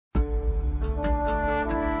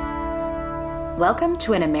Welcome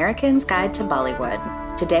to An American's Guide to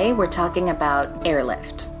Bollywood. Today we're talking about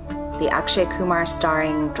Airlift, the Akshay Kumar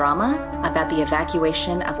starring drama about the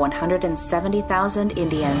evacuation of 170,000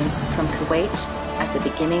 Indians from Kuwait at the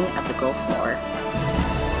beginning of the Gulf War.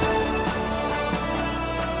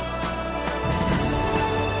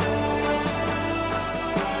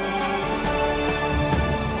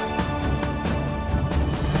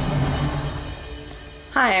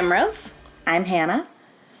 Hi, I'm Rose. I'm Hannah.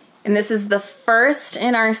 And this is the first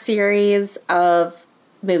in our series of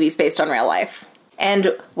movies based on real life.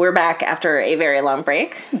 And we're back after a very long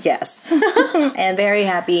break. Yes. And very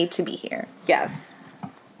happy to be here. Yes.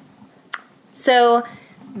 So,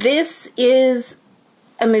 this is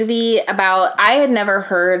a movie about... I had never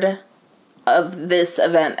heard of this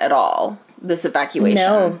event at all. This evacuation.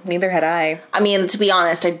 No, neither had I. I mean, to be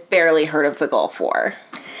honest, I barely heard of the Gulf War.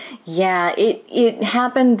 Yeah, it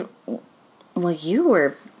happened... Well, you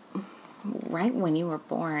were... right when you were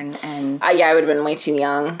born, and Yeah, I would have been way too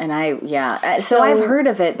young. And so I've heard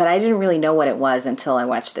of it, but I didn't really know what it was until I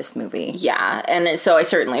watched this movie. Yeah, and so I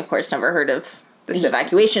certainly, of course, never heard of this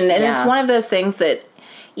evacuation. And It's one of those things that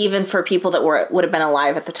even for people that would have been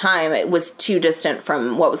alive at the time, it was too distant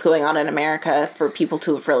from what was going on in America for people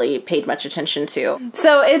to have really paid much attention to.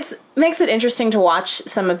 So it makes it interesting to watch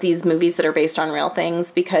some of these movies that are based on real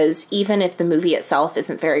things, because even if the movie itself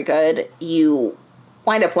isn't very good, you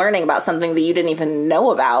wind up learning about something that you didn't even know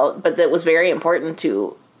about, but that was very important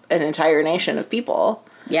to an entire nation of people.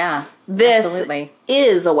 Yeah, this absolutely.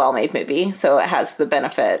 Is a well-made movie, so it has the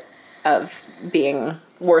benefit of being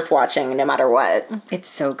worth watching no matter what. It's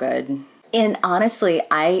so good. And honestly,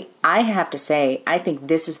 I have to say, I think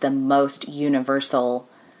this is the most universal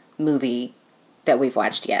movie that we've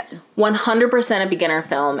watched yet. 100% a beginner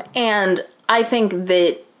film, and I think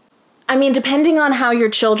that, I mean, depending on how your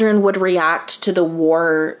children would react to the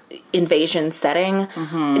war invasion setting,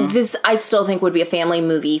 this I still think would be a family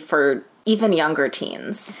movie for even younger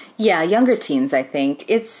teens. Yeah, younger teens, I think.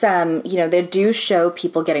 It's, they do show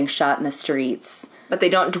people getting shot in the streets. But they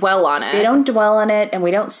don't dwell on it. They don't dwell on it, and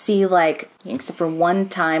we don't see, except for one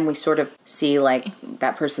time we sort of see,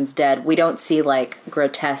 that person's dead. We don't see,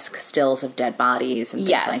 grotesque stills of dead bodies and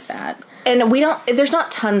things like that. And there's not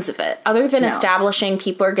tons of it. Other than establishing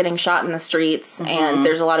people are getting shot in the streets and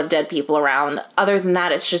there's a lot of dead people around. Other than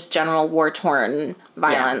that, it's just general war-torn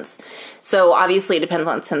violence. Yeah. So obviously it depends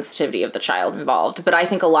on sensitivity of the child involved. But I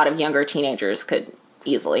think a lot of younger teenagers could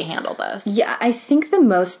easily handle this. Yeah, I think the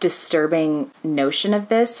most disturbing notion of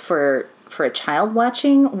this for a child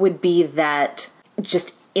watching would be that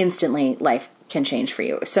just instantly life can change for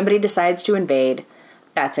you. If somebody decides to invade,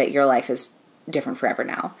 that's it. Your life is different forever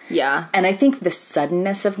now. Yeah. And I think the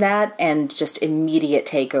suddenness of that and just immediate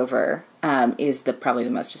takeover is probably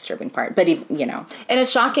the most disturbing part. But, And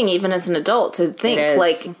it's shocking even as an adult to think,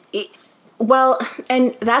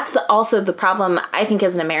 and that's also the problem. I think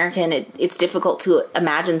as an American, it's difficult to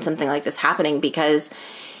imagine something like this happening because,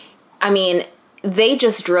 I mean, they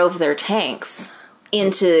just drove their tanks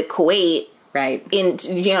into Kuwait. Right.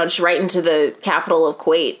 Just right into the capital of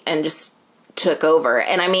Kuwait and just took over.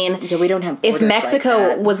 And I mean, we don't have if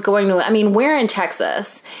Mexico was going to, I mean, we're in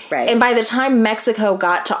Texas. Right. And by the time Mexico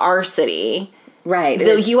got to our city, right,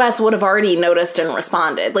 the U.S. would have already noticed and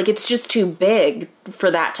responded. It's just too big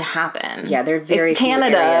for that to happen. Yeah, they're very few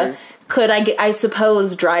Canada areas. Could, I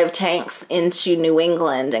suppose, drive tanks into New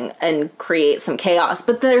England and create some chaos,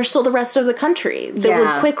 but there's still the rest of the country that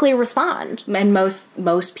would quickly respond. And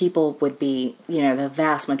most people would be, the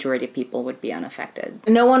vast majority of people would be unaffected.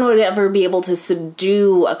 No one would ever be able to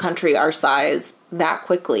subdue a country our size that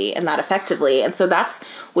quickly and that effectively. And so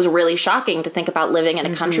was really shocking to think about living in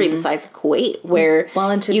a country the size of Kuwait where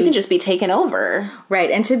you can just be taken over.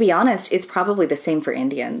 Right. And to be honest, it's probably the same for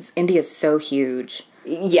Indians. India's so huge.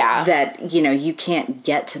 Yeah. That, you can't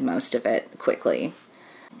get to most of it quickly.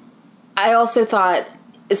 I also thought,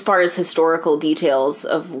 as far as historical details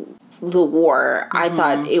of the war, I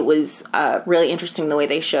thought it was really interesting the way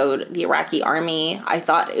they showed the Iraqi army. I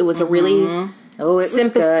thought it was a really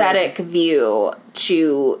sympathetic view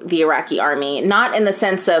to the Iraqi army. Not in the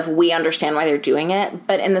sense of we understand why they're doing it,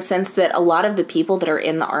 but in the sense that a lot of the people that are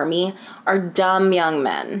in the army are dumb young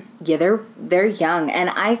men. Yeah, they're young.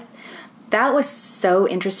 And that was so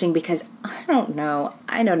interesting because I don't know.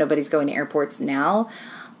 I know nobody's going to airports now,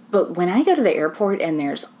 but when I go to the airport and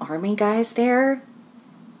there's army guys there,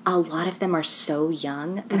 a lot of them are so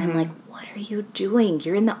young that I'm like, what are you doing?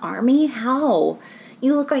 You're in the army? How?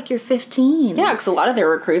 You look like you're 15. Yeah, because a lot of their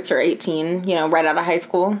recruits are 18, right out of high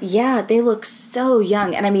school. Yeah, they look so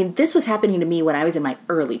young. And I mean, this was happening to me when I was in my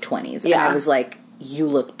early 20s. Yeah. And I was like, you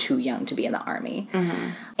look too young to be in the army.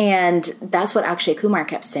 And that's what Akshay Kumar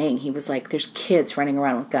kept saying. He was like, there's kids running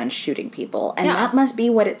around with guns shooting people. And that must be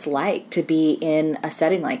what it's like to be in a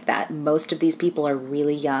setting like that. Most of these people are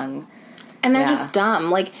really young. And they're just dumb.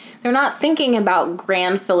 Like, they're not thinking about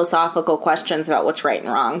grand philosophical questions about what's right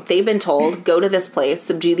and wrong. They've been told, go to this place,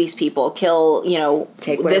 subdue these people, kill, you know,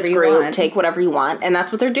 take this group, take whatever you want. And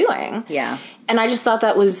that's what they're doing. Yeah. And I just thought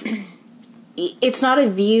that was... It's not a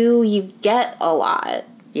view you get a lot.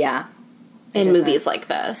 Yeah. In movies like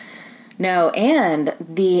this. No, and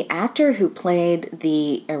the actor who played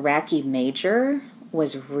the Iraqi major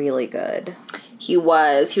was really good. He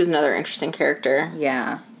was another interesting character.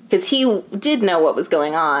 Yeah. Because he did know what was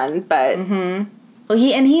going on, but... Well,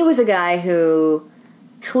 he was a guy who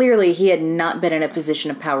clearly he had not been in a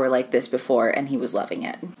position of power like this before, and he was loving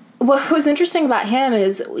it. What was interesting about him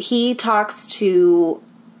is he talks to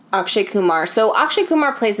Akshay Kumar. So Akshay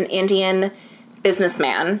Kumar plays an Indian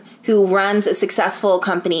businessman who runs a successful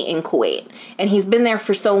company in Kuwait. And he's been there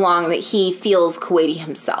for so long that he feels Kuwaiti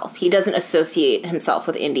himself. He doesn't associate himself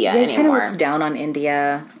with India anymore. He kind of looks down on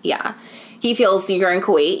India. Yeah. He feels you're in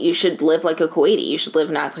Kuwait, you should live like a Kuwaiti. You should live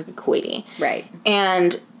and act like a Kuwaiti. Right.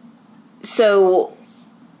 And so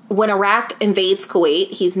when Iraq invades Kuwait,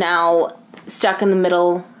 he's now stuck in the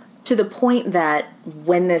middle. To the point that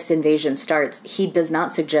when this invasion starts, he does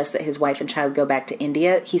not suggest that his wife and child go back to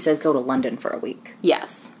India. He says go to London for a week.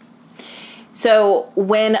 Yes. So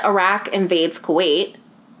when Iraq invades Kuwait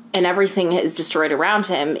and everything is destroyed around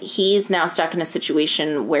him, he's now stuck in a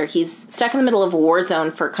situation where he's stuck in the middle of a war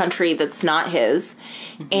zone for a country that's not his.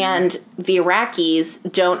 And the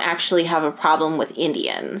Iraqis don't actually have a problem with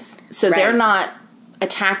Indians. So they're not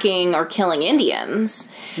attacking or killing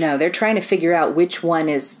Indians. No, they're trying to figure out which one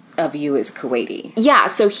of you is Kuwaiti. Yeah,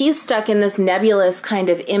 so he's stuck in this nebulous kind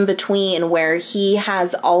of in-between where he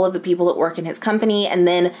has all of the people that work in his company and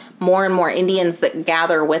then more and more Indians that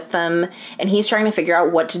gather with them, and he's trying to figure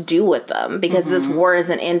out what to do with them because this war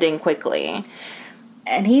isn't ending quickly.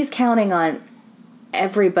 And he's counting on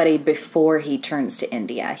everybody before he turns to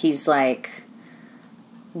India. He's like...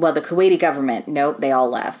 Well, the Kuwaiti government, nope, they all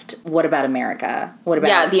left. What about America? What about...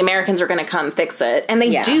 Yeah, the Americans are going to come fix it. And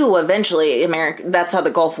they do eventually. That's how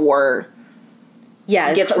the Gulf War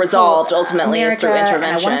gets resolved ultimately, America, is through intervention.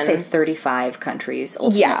 And I want to say 35 countries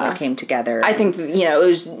ultimately came together. I think, it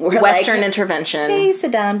was Western intervention. Hey,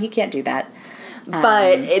 Saddam, you can't do that.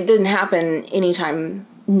 But it didn't happen anytime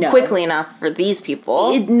quickly enough for these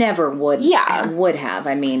people. It never would. Yeah. Would have.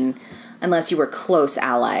 I mean, unless you were close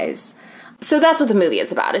allies. So that's what the movie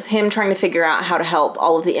is about, is him trying to figure out how to help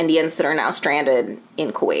all of the Indians that are now stranded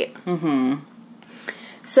in Kuwait. Mm-hmm.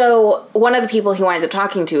 So one of the people he winds up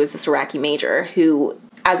talking to is this Iraqi major who,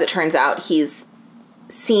 as it turns out, he's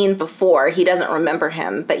seen before. He doesn't remember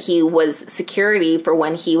him, but he was security for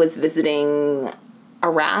when he was visiting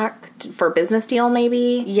Iraq for a business deal,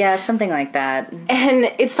 maybe? Yeah, something like that.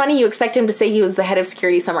 And it's funny, you expect him to say he was the head of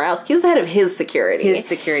security somewhere else. He was the head of his security. His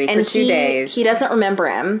security for 2 days. He doesn't remember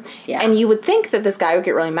him. Yeah. And you would think that this guy would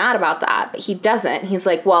get really mad about that, but he doesn't. He's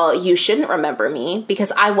like, well, you shouldn't remember me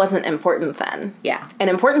because I wasn't important then. Yeah. And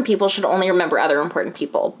important people should only remember other important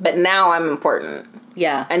people. But now I'm important.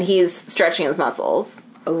 Yeah. And he's stretching his muscles.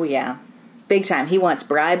 Oh, yeah. Big time. He wants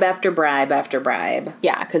bribe after bribe after bribe.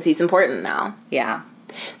 Yeah, because he's important now. Yeah.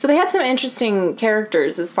 So they had some interesting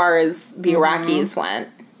characters as far as the Iraqis went.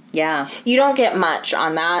 Yeah. You don't get much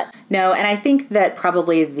on that. No, and I think that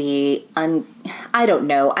probably I don't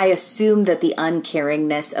know. I assume that the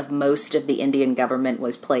uncaringness of most of the Indian government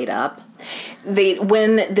was played up.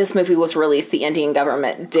 When this movie was released, the Indian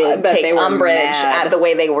government did take umbrage at the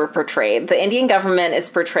way they were portrayed. The Indian government is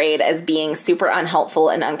portrayed as being super unhelpful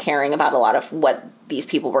and uncaring about a lot of what these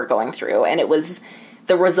people were going through. And it was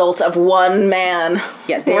the result of one man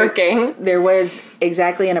working. There was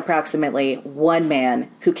exactly and approximately one man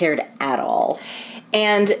who cared at all.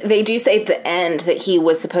 And they do say at the end that he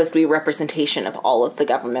was supposed to be representation of all of the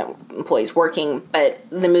government employees working, but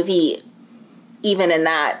the movie, even in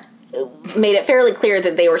that, made it fairly clear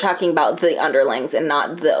that they were talking about the underlings and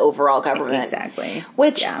not the overall government. Exactly.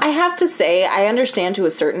 Which, I have to say, I understand to a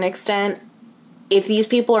certain extent. If these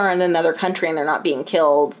people are in another country and they're not being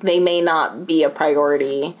killed, they may not be a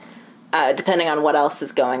priority, depending on what else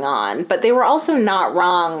is going on. But they were also not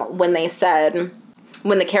wrong when they said,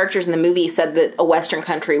 when the characters in the movie said that a Western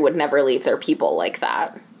country would never leave their people like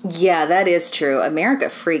that. Yeah, that is true. America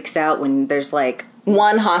freaks out when there's like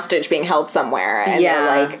one hostage being held somewhere, and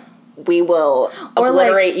they're like, we will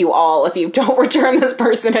obliterate you all if you don't return this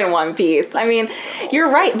person in one piece. I mean, you're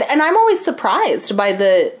right. And I'm always surprised by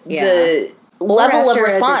the level of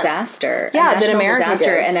response. A disaster. Yeah, that America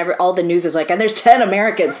disaster, gives. and all the news is like, and there's 10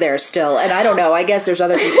 Americans there still, and I don't know. I guess there's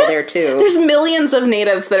other people there too. There's millions of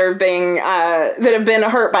natives that are being that have been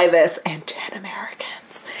hurt by this, and 10 Americans.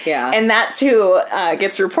 Yeah, and that's who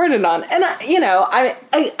gets reported on. And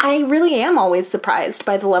I really am always surprised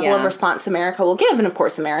by the level of response America will give, and of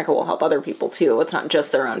course, America will help other people too. It's not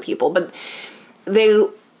just their own people, but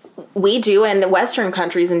we do, and Western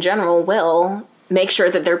countries in general will make sure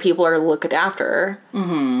that their people are looked after.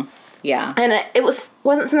 Mm-hmm. Yeah, and it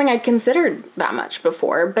wasn't something I'd considered that much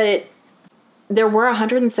before, but there were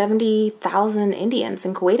 170,000 Indians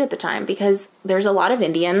in Kuwait at the time, because there's a lot of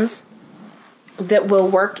Indians that will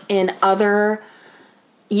work in other...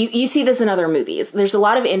 You see this in other movies. There's a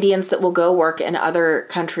lot of Indians that will go work in other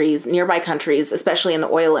countries, nearby countries, especially in the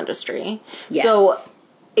oil industry. Yes. So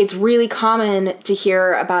it's really common to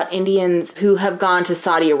hear about Indians who have gone to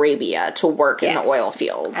Saudi Arabia to work in the oil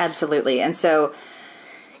fields. Absolutely. And so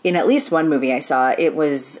in at least one movie I saw, it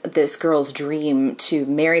was this girl's dream to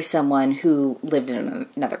marry someone who lived in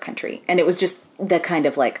another country. And it was just the kind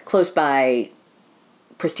of like close by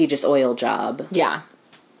prestigious oil job. Yeah.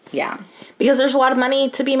 Yeah. Because there's a lot of money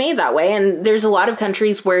to be made that way. And there's a lot of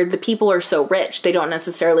countries where the people are so rich, they don't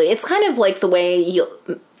necessarily... It's kind of like the way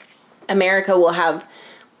America will have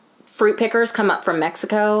fruit pickers come up from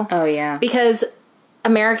Mexico. Oh, yeah. Because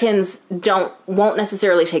Americans won't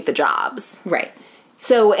necessarily take the jobs. Right.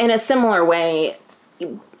 So in a similar way,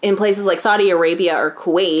 in places like Saudi Arabia or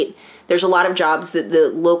Kuwait, there's a lot of jobs that the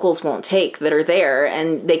locals won't take that are there,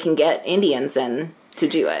 and they can get Indians in to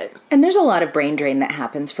do it. And there's a lot of brain drain that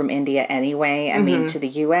happens from India anyway. I mean, to the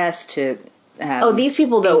U.S., to these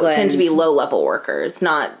people, though, England. tend to be low-level workers,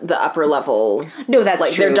 not the upper-level... No, that's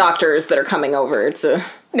like, true. They're doctors that are coming over to...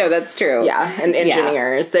 No, that's true. Yeah, and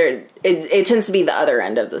engineers. Yeah. It tends to be the other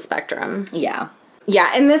end of the spectrum. Yeah.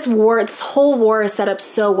 Yeah, and this whole war is set up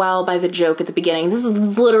so well by the joke at the beginning. This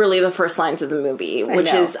is literally the first lines of the movie,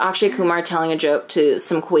 which is Akshay Kumar telling a joke to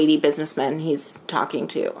some Kuwaiti businessmen he's talking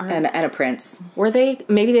to. And a prince. Were they?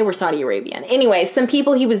 Maybe they were Saudi Arabian. Anyway, some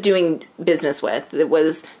people he was doing business with. It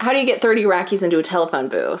was, how do you get 30 Iraqis into a telephone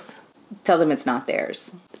booth? Tell them it's not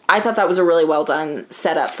theirs. I thought that was a really well done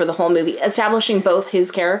setup for the whole movie, establishing both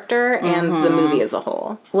his character and the movie as a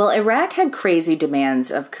whole. Well, Iraq had crazy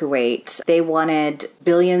demands of Kuwait. They wanted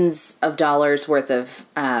billions of dollars worth of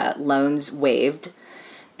loans waived.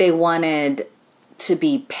 They wanted to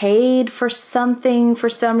be paid for something for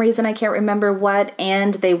some reason, I can't remember what,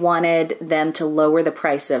 and they wanted them to lower the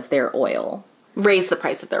price of their oil. Raise the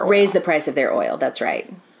price of their oil. Raise the price of their oil, that's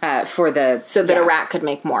right. So that Iraq could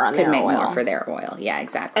make more on their oil. Could make more for their oil. Yeah,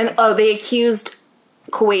 exactly. And they accused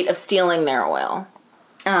Kuwait of stealing their oil.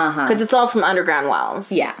 Uh-huh. Because it's all from underground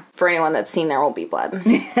wells. Yeah. For anyone that's seen There Will Be Blood.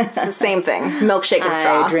 It's the same thing. Milkshake and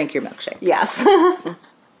straw. Drink your milkshake. Yes.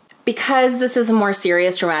 Because this is a more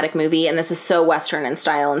serious, dramatic movie, and this is so Western in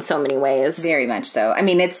style in so many ways. Very much so. I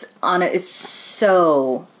mean, it's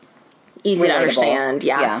so easy relatable. To understand.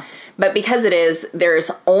 Yeah. But because it is, there's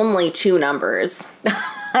only 2 numbers.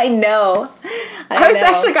 I know. I was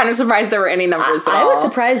actually kind of surprised there were any numbers at all. I was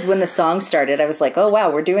surprised when the song started. I was like, oh, wow,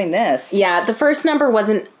 we're doing this. Yeah, the first number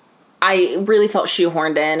wasn't... I really felt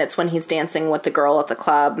shoehorned in. It's when he's dancing with the girl at the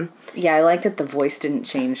club. Yeah, I liked that the voice didn't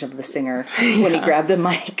change of the singer when he grabbed the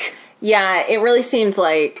mic. Yeah, it really seemed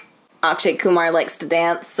like Akshay Kumar likes to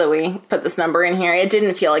dance, so we put this number in here. It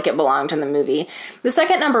didn't feel like it belonged in the movie. The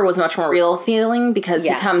second number was much more real feeling because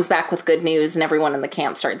he comes back with good news and everyone in the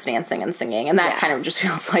camp starts dancing and singing, and that kind of just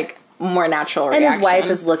feels like more natural reaction. And his wife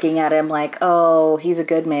is looking at him like, oh, he's a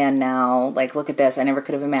good man now. Like, look at this. I never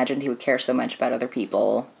could have imagined he would care so much about other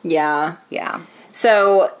people. Yeah. Yeah.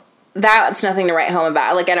 So that's nothing to write home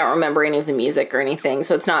about. Like, I don't remember any of the music or anything,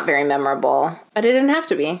 so it's not very memorable. But it didn't have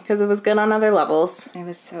to be, because it was good on other levels. It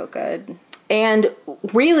was so good. And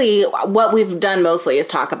really, what we've done mostly is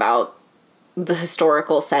talk about the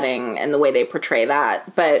historical setting and the way they portray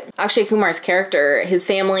that. But Akshay Kumar's character, his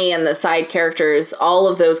family and the side characters, all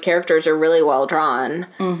of those characters are really well drawn.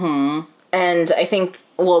 Mm-hmm. And I think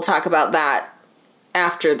we'll talk about that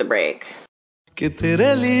after the break. कि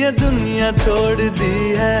तेरे लिए दुनिया छोड़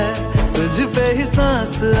दी है तुझ पे ही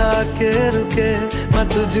सांस आके रुके मैं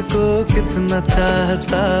तुझको कितना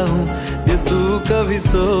चाहता हूँ ये तू कभी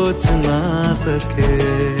सोच ना सके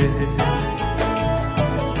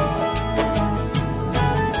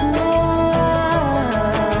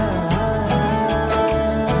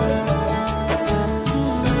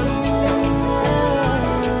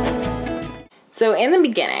So in the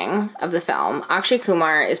beginning of the film, Akshay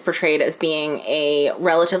Kumar is portrayed as being a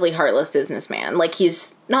relatively heartless businessman. Like,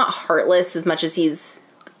 he's not heartless as much as he's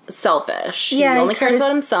selfish. Yeah, he only cares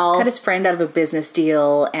about himself. Cut his friend out of a business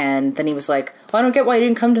deal, and then he was like, well, I don't get why you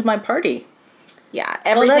didn't come to my party. Yeah,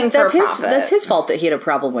 everything that's for profit. That's his fault that he had a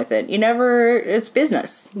problem with it. It's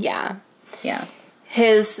business. Yeah. Yeah.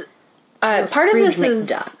 His part of this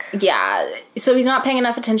is McDuck. Yeah, so he's not paying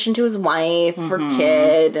enough attention to his wife or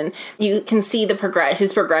kid, and you can see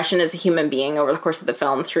his progression as a human being over the course of the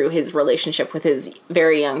film through his relationship with his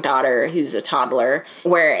very young daughter, who's a toddler.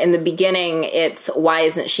 Where in the beginning, it's why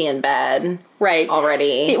isn't she in bed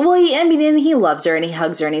already? And he loves her and he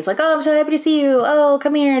hugs her and he's like, oh, I'm so happy to see you. Oh,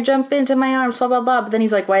 come here, jump into my arms, blah blah blah. But then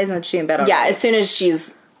he's like, why isn't she in bed already? Yeah, as soon as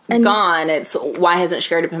she's gone, it's why hasn't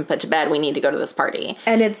she already been put to bed? We need to go to this party,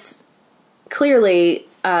 and it's. Clearly,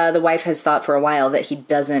 the wife has thought for a while that he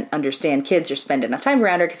doesn't understand kids or spend enough time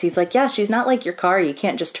around her because he's like, yeah, she's not like your car. You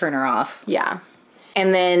can't just turn her off. Yeah.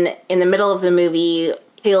 And then in the middle of the movie,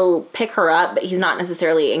 he'll pick her up, but he's not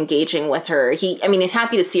necessarily engaging with her. He's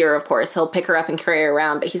happy to see her, of course. He'll pick her up and carry her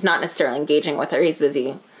around, but he's not necessarily engaging with her. He's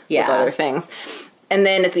busy with other things. And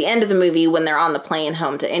then at the end of the movie, when they're on the plane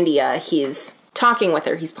home to India, he's talking with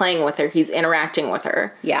her. He's playing with her. He's interacting with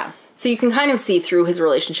her. Yeah. So you can kind of see through his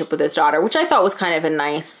relationship with his daughter, which I thought was kind of a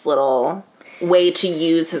nice little way to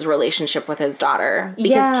use his relationship with his daughter.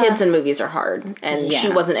 Because kids in movies are hard, and she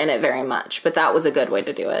wasn't in it very much, but that was a good way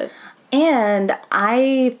to do it. And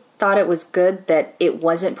I thought it was good that it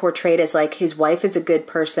wasn't portrayed as like his wife is a good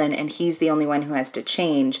person and he's the only one who has to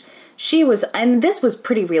change. She was, and this was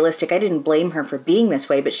pretty realistic. I didn't blame her for being this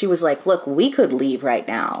way, but she was like, look, we could leave right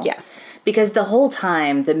now. Yes. Because the whole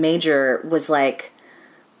time the major was like,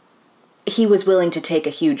 he was willing to take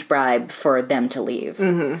a huge bribe for them to leave.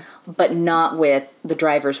 Mm-hmm. But not with the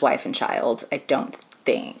driver's wife and child, I don't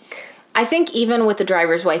think. I think even with the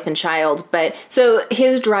driver's wife and child, but so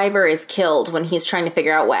his driver is killed when he's trying to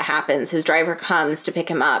figure out what happens. His driver comes to pick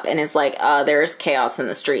him up and is like, there's chaos in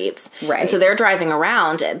the streets. Right. And so they're driving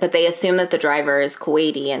around, but they assume that the driver is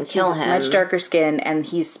Kuwaiti and kill him. Much darker skin, and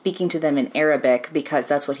he's speaking to them in Arabic because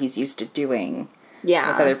that's what he's used to doing.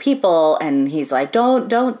 Yeah. With other people, and he's like,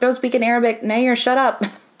 don't speak in Arabic, Nair, shut up.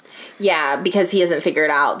 Yeah, because he hasn't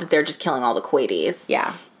figured out that they're just killing all the Kuwaitis.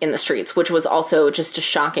 Yeah. In the streets, which was also just a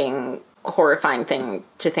shocking, horrifying thing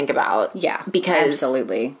to think about. Yeah. Because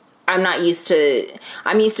absolutely. I'm used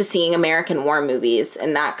to seeing American war movies,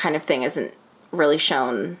 and that kind of thing isn't really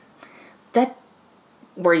shown.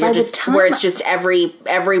 Where it's just every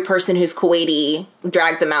person who's Kuwaiti,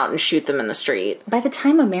 drag them out and shoot them in the street. By the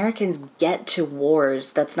time Americans get to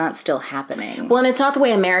wars, that's not still happening. Well, and it's not the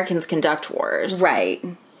way Americans conduct wars. Right.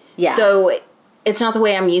 Yeah. So it's not the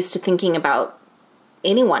way I'm used to thinking about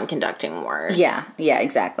anyone conducting wars. Yeah,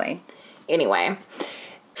 exactly. Anyway,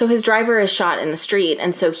 so his driver is shot in the street,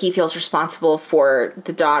 and so he feels responsible for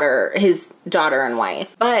his daughter and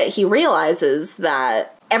wife. But he realizes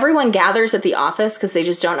that everyone gathers at the office because they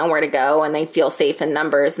just don't know where to go and they feel safe in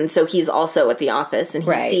numbers. And so he's also at the office and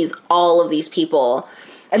he sees all of these people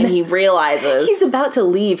and he realizes... He's about to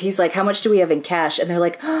leave. He's like, how much do we have in cash? And they're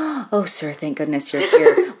like, oh, sir, thank goodness you're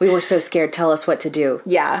here. We were so scared. Tell us what to do.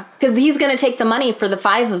 Yeah. Because he's going to take the money for the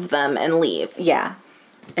 5 of them and leave. Yeah.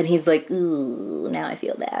 And he's like, ooh, now I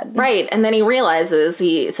feel bad. Right. And then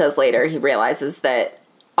he says later, he realizes that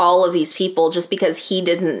all of these people, just because he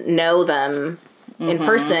didn't know them... in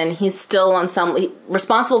person, he's still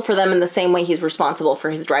responsible for them in the same way he's responsible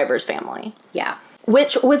for his driver's family. Yeah.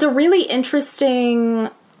 Which was a really interesting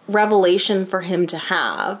revelation for him to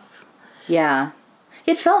have. Yeah.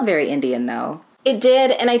 It felt very Indian, though. It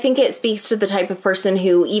did, and I think it speaks to the type of person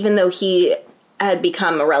who, even though he had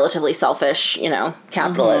become a relatively selfish,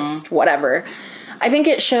 capitalist, whatever, I think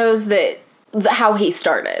it shows that how he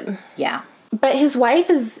started. Yeah. But his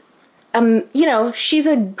wife is... she's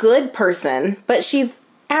a good person, but she's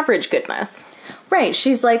average goodness. Right.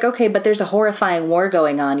 She's like, okay, but there's a horrifying war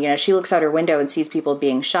going on. She looks out her window and sees people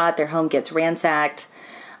being shot. Their home gets ransacked.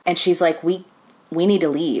 And she's like, we need to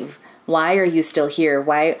leave. Why are you still here?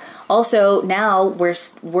 Why? Also, now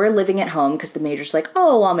we're living at home because the major's like,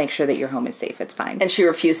 oh, I'll make sure that your home is safe. It's fine. And she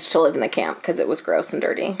refused to live in the camp because it was gross and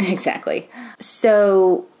dirty. Exactly.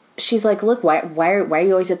 So... she's like, look, why are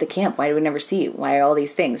you always at the camp? Why do we never see you? Why are all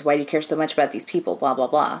these things? Why do you care so much about these people? Blah, blah,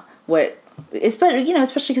 blah. Especially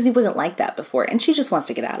because he wasn't like that before. And she just wants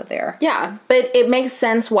to get out of there. Yeah, but it makes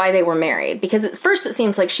sense why they were married. Because at first it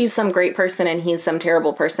seems like she's some great person and he's some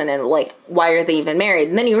terrible person. And, why are they even married?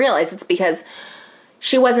 And then you realize it's because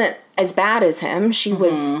she wasn't as bad as him. She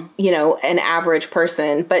was, an average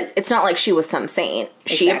person. But it's not like she was some saint.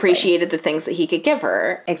 Exactly. She appreciated the things that he could give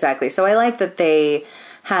her. Exactly. So I like that they...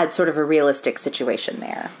 had sort of a realistic situation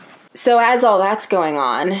there. So as all that's going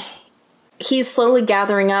on, he's slowly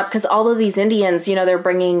gathering up, because all of these Indians, you know, they're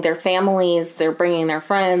bringing their families, they're bringing their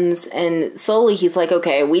friends, and slowly he's like,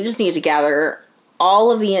 okay, we just need to gather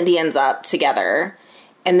all of the Indians up together,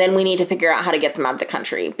 and then we need to figure out how to get them out of the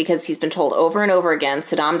country, because he's been told over and over again,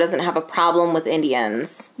 Saddam doesn't have a problem with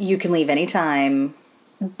Indians. You can leave anytime.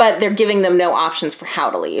 But they're giving them no options for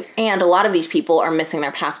how to leave. And a lot of these people are missing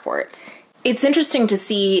their passports. It's interesting to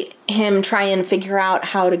see him try and figure out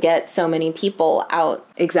how to get so many people out.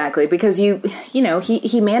 Exactly, because you know,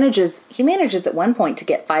 he manages at one point to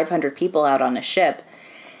get 500 people out on a ship.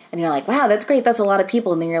 And you're like, wow, that's great. That's a lot of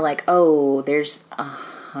people. And then you're like, oh, there's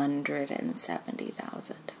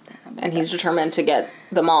 170,000 of them. And he's determined to get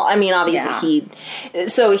them all. I mean, obviously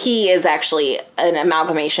he is actually an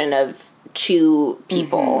amalgamation of two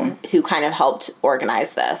people who kind of helped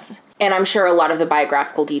organize this. And I'm sure a lot of the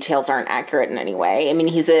biographical details aren't accurate in any way. I mean,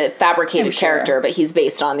 he's a fabricated character, but he's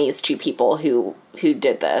based on these two people who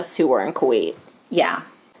did this, who were in Kuwait. Yeah.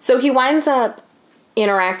 So he winds up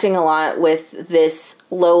interacting a lot with this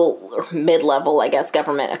low or mid-level, I guess,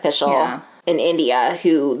 government official in India,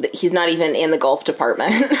 who he's not even in the Gulf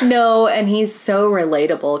Department. No, and he's so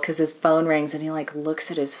relatable because his phone rings and he like looks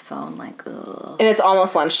at his phone like, ugh. And it's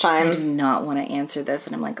almost lunchtime. I do not want to answer this.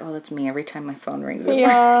 And I'm like, oh, that's me every time my phone rings at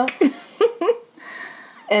work.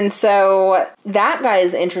 And so that guy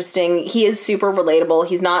is interesting. He is super relatable.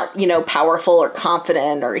 He's not, you know, powerful or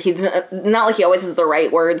confident, or he's not like he always has the right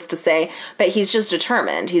words to say, but he's just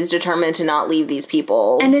determined. He's determined to not leave these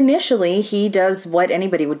people. And initially he does what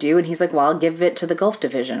anybody would do. And he's like, well, I'll give it to the Gulf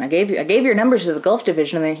Division. I gave your numbers to the Gulf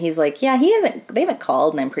Division. And then he's like, yeah, they haven't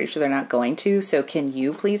called and I'm pretty sure they're not going to. So can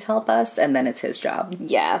you please help us? And then it's his job.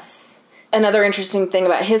 Yes. Another interesting thing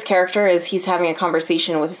about his character is he's having a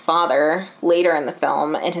conversation with his father later in the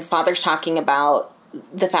film, and his father's talking about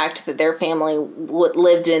the fact that their family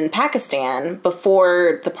lived in Pakistan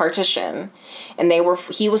before the partition, and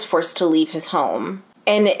he was forced to leave his home.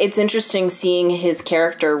 And it's interesting seeing his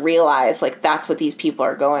character realize, like, that's what these people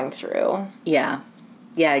are going through. Yeah.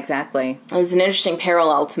 Yeah, exactly. It was an interesting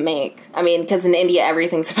parallel to make. I mean, because in India,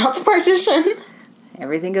 everything's about the partition.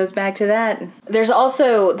 Everything goes back to that. There's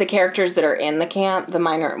also the characters that are in the camp, the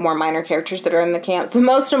more minor characters that are in the camp. The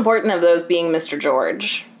most important of those being Mr.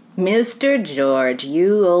 George. Mr. George,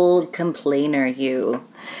 you old complainer, you.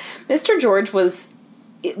 Mr. George was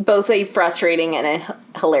both a frustrating and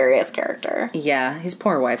a hilarious character. Yeah, his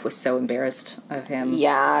poor wife was so embarrassed of him.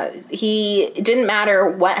 Yeah, it didn't matter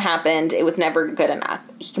what happened, it was never good enough.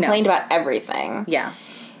 He complained about everything. Yeah.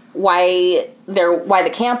 Why the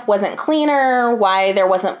camp wasn't cleaner, why there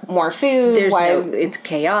wasn't more food, it's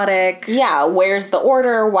chaotic. Yeah, where's the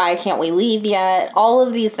order? Why can't we leave yet? All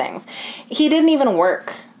of these things. He didn't even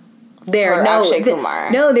work there. No, Akshay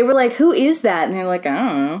Kumar. No, they were like, "Who is that?" And they're like, "I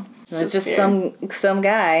don't know. It's just some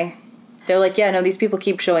guy." They're like, "Yeah, no, these people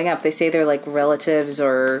keep showing up. They say they're like relatives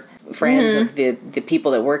or friends of the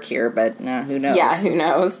people that work here, but no, who knows?" Yeah, who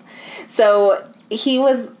knows? So he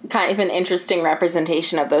was kind of an interesting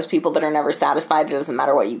representation of those people that are never satisfied. It doesn't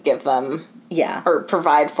matter what you give them. Yeah. Or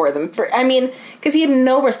provide for them. Because he had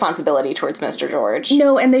no responsibility towards Mr. George.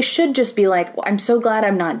 No, and they should just be like, well, I'm so glad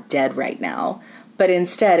I'm not dead right now. But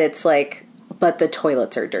instead it's like, but the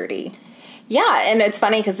toilets are dirty. Yeah, and it's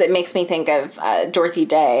funny because it makes me think of Dorothy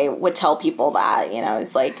Day would tell people that, you know,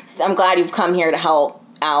 it's like, I'm glad you've come here to help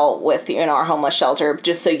out with, you know, our homeless shelter,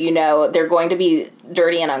 just so you know they're going to be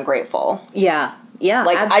dirty and ungrateful. Yeah. Yeah,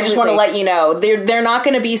 like, absolutely. I just want to let you know, they're not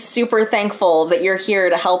going to be super thankful that you're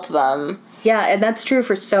here to help them. Yeah, and that's true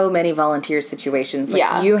for so many volunteer situations.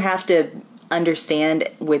 Like, you have to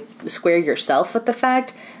square yourself with the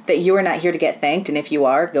fact that you are not here to get thanked, and if you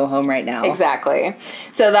are, go home right now. Exactly.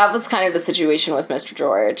 So that was kind of the situation with Mr.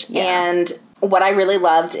 George. Yeah. And what I really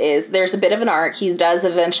loved is there's a bit of an arc. He does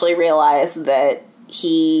eventually realize that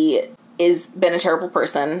he has been a terrible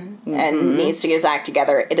person and needs to get his act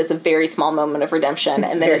together. It is a very small moment of redemption.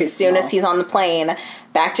 And then as soon as he's on the plane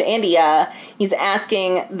back to India, he's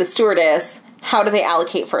asking the stewardess, how do they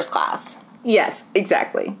allocate first class? Yes,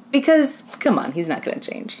 exactly. Because, come on, he's not going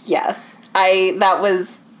to change. Yes. That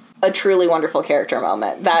was a truly wonderful character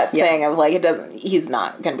moment. That thing of, like, he's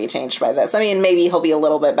not going to be changed by this. I mean, maybe he'll be a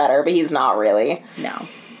little bit better, but he's not really.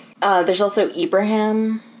 No. There's also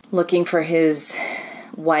Ibrahim. Looking for his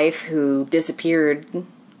wife who disappeared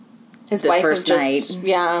his the wife first was just,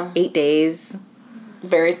 night. 8 days.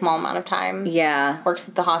 Very small amount of time. Yeah. Works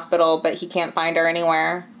at the hospital, but he can't find her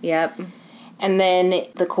anywhere. Yep. And then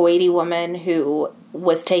the Kuwaiti woman who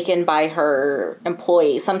was taken by her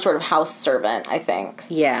employee, some sort of house servant, I think.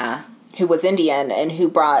 Yeah. who was Indian and who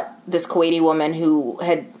brought this Kuwaiti woman who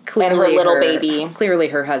had Clearly and her little baby. Clearly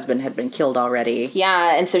her husband had been killed already.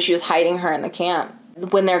 Yeah, and so she was hiding her in the camp.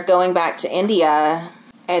 When they're going back to India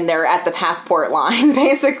and they're at the passport line,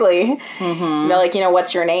 basically, they're like,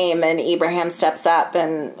 what's your name? And Ibrahim steps up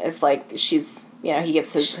and is like, she's, he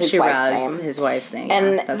gives his wife's name. His wife's name.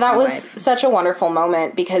 And yeah, that was such a wonderful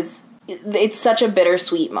moment because it's such a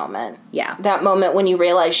bittersweet moment. Yeah. That moment when you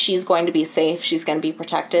realize she's going to be safe, she's going to be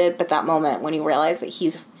protected, but that moment when you realize that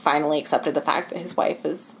he's finally accepted the fact that his wife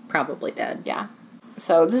is probably dead. Yeah.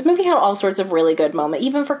 So this movie had all sorts of really good moments,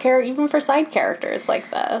 even for side characters like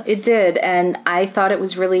this. It did, and I thought it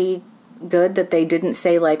was really good that they didn't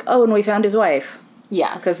say like, "Oh, and we found his wife."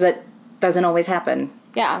 Yes. Because that doesn't always happen.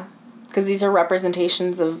 Yeah. Because these are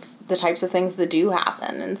representations of the types of things that do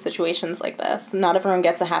happen in situations like this. Not everyone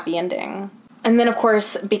gets a happy ending. And then, of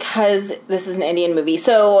course, because this is an Indian movie,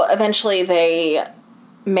 so eventually they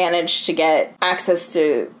managed to get access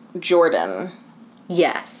to Jordan.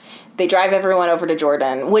 Yes. They drive everyone over to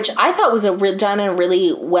Jordan, which I thought was a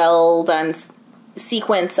really well done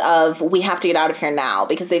sequence of we have to get out of here now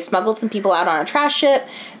because they've smuggled some people out on a trash ship.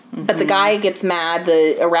 But the guy gets mad,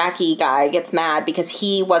 the Iraqi guy gets mad because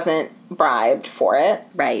he wasn't bribed for it.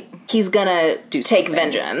 Right. He's gonna take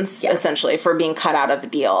vengeance, essentially, for being cut out of the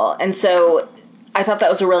deal. And so I thought that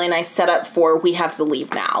was a really nice setup for we have to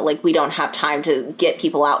leave now. Like, we don't have time to get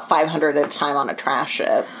people out 500 at a time on a trash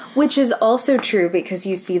ship. Which is also true because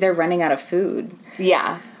you see they're running out of food.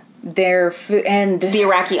 Yeah. Their food, and the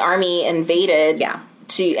Iraqi army invaded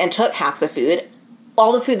and took half the food.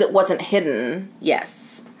 All the food that wasn't hidden.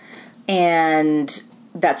 Yes. And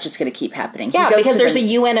that's just going to keep happening. Yeah, because there's a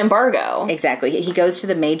UN embargo. Exactly. He goes to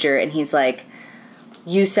the major and he's like,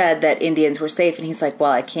 you said that Indians were safe. And he's like,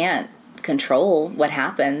 well, I can't control what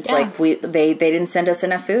happens. Yeah. Like, they didn't send us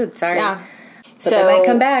enough food. Sorry. Yeah. But they might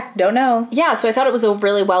come back. Don't know. Yeah, so I thought it was a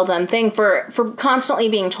really well done thing for constantly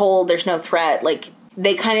being told there's no threat. Like,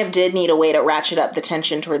 they kind of did need a way to ratchet up the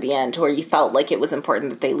tension toward the end to where you felt like it was important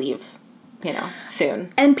that they leave,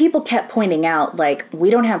 soon. And people kept pointing out, like, we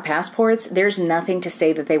don't have passports. There's nothing to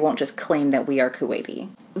say that they won't just claim that we are Kuwaiti.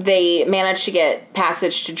 They managed to get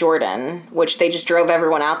passage to Jordan, which they just drove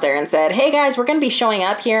everyone out there and said, hey guys, we're going to be showing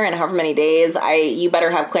up here in however many days. You better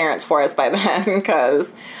have clearance for us by then,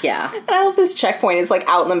 because... Yeah. And I love this checkpoint is, like,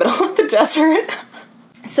 out in the middle of the desert.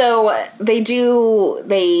 So they get to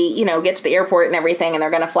the airport and everything, and they're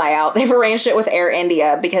going to fly out. They've arranged it with Air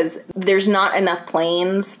India because there's not enough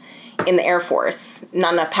planes in the Air Force,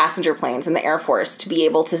 not enough passenger planes in the Air Force to be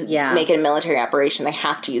able to make it a military operation. They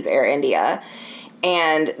have to use Air India.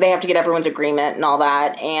 And they have to get everyone's agreement and all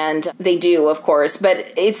that. And they do, of course.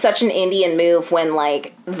 But it's such an Indian move when,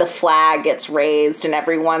 like, the flag gets raised and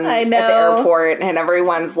everyone at the airport and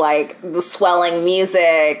everyone's, like, the swelling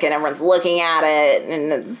music and everyone's looking at it.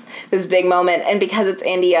 And it's this big moment. And because it's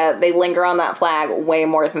India, they linger on that flag way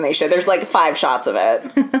more than they should. There's, like, 5 shots of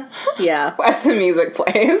it. Yeah. As the music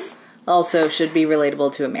plays. Also should be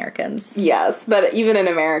relatable to Americans. Yes. But even in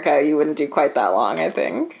America, you wouldn't do quite that long, I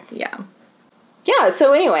think. Yeah. Yeah,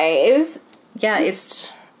 so anyway, it was... Yeah,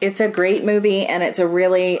 it's a great movie, and it's a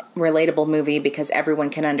really relatable movie because everyone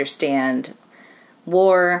can understand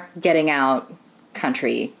war, getting out,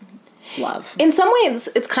 country, love. In some ways,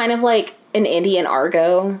 it's kind of like an Indian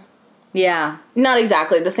Argo. Yeah. Not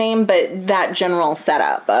exactly the same, but that general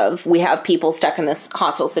setup of we have people stuck in this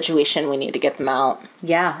hostile situation, we need to get them out.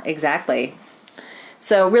 Yeah, exactly.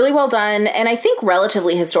 So really well done, and I think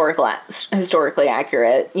relatively historically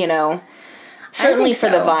accurate, Certainly for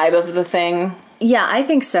the vibe of the thing. Yeah, I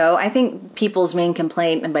think so. I think people's main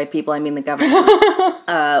complaint, and by people I mean the government,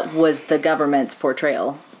 was the government's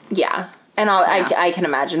portrayal. Yeah. And I can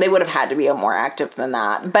imagine they would have had to be more active than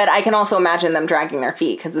that. But I can also imagine them dragging their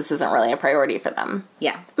feet because this isn't really a priority for them.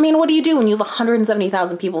 Yeah. I mean, what do you do when you have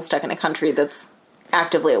 170,000 people stuck in a country that's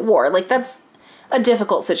actively at war? Like, that's a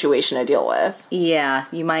difficult situation to deal with. Yeah,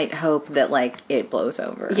 you might hope that, like, it blows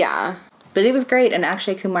over. Yeah. But it was great, and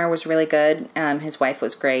Akshay Kumar was really good. His wife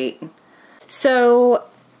was great. So,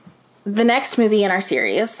 the next movie in our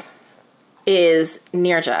series is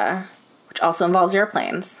Neerja, which also involves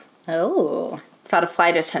airplanes. Oh. It's about a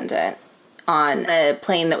flight attendant on a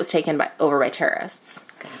plane that was taken over by terrorists.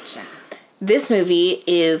 Gotcha. This movie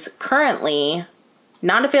is currently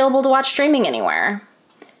not available to watch streaming anywhere.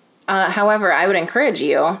 However, I would encourage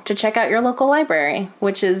you to check out your local library,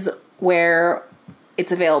 which is where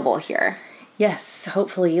it's available here. Yes,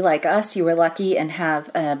 hopefully, like us, you were lucky and have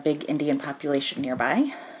a big Indian population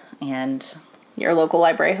nearby. And your local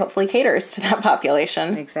library hopefully caters to that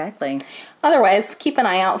population. Exactly. Otherwise, keep an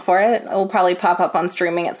eye out for it. It will probably pop up on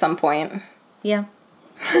streaming at some point. Yeah.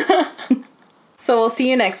 So we'll see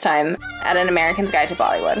you next time at An American's Guide to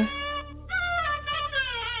Bollywood.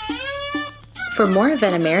 For more of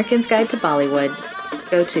An American's Guide to Bollywood,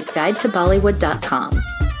 go to guidetobollywood.com.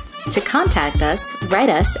 To contact us, write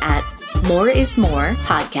us at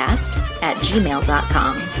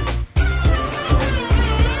moreismorepodcast@gmail.com.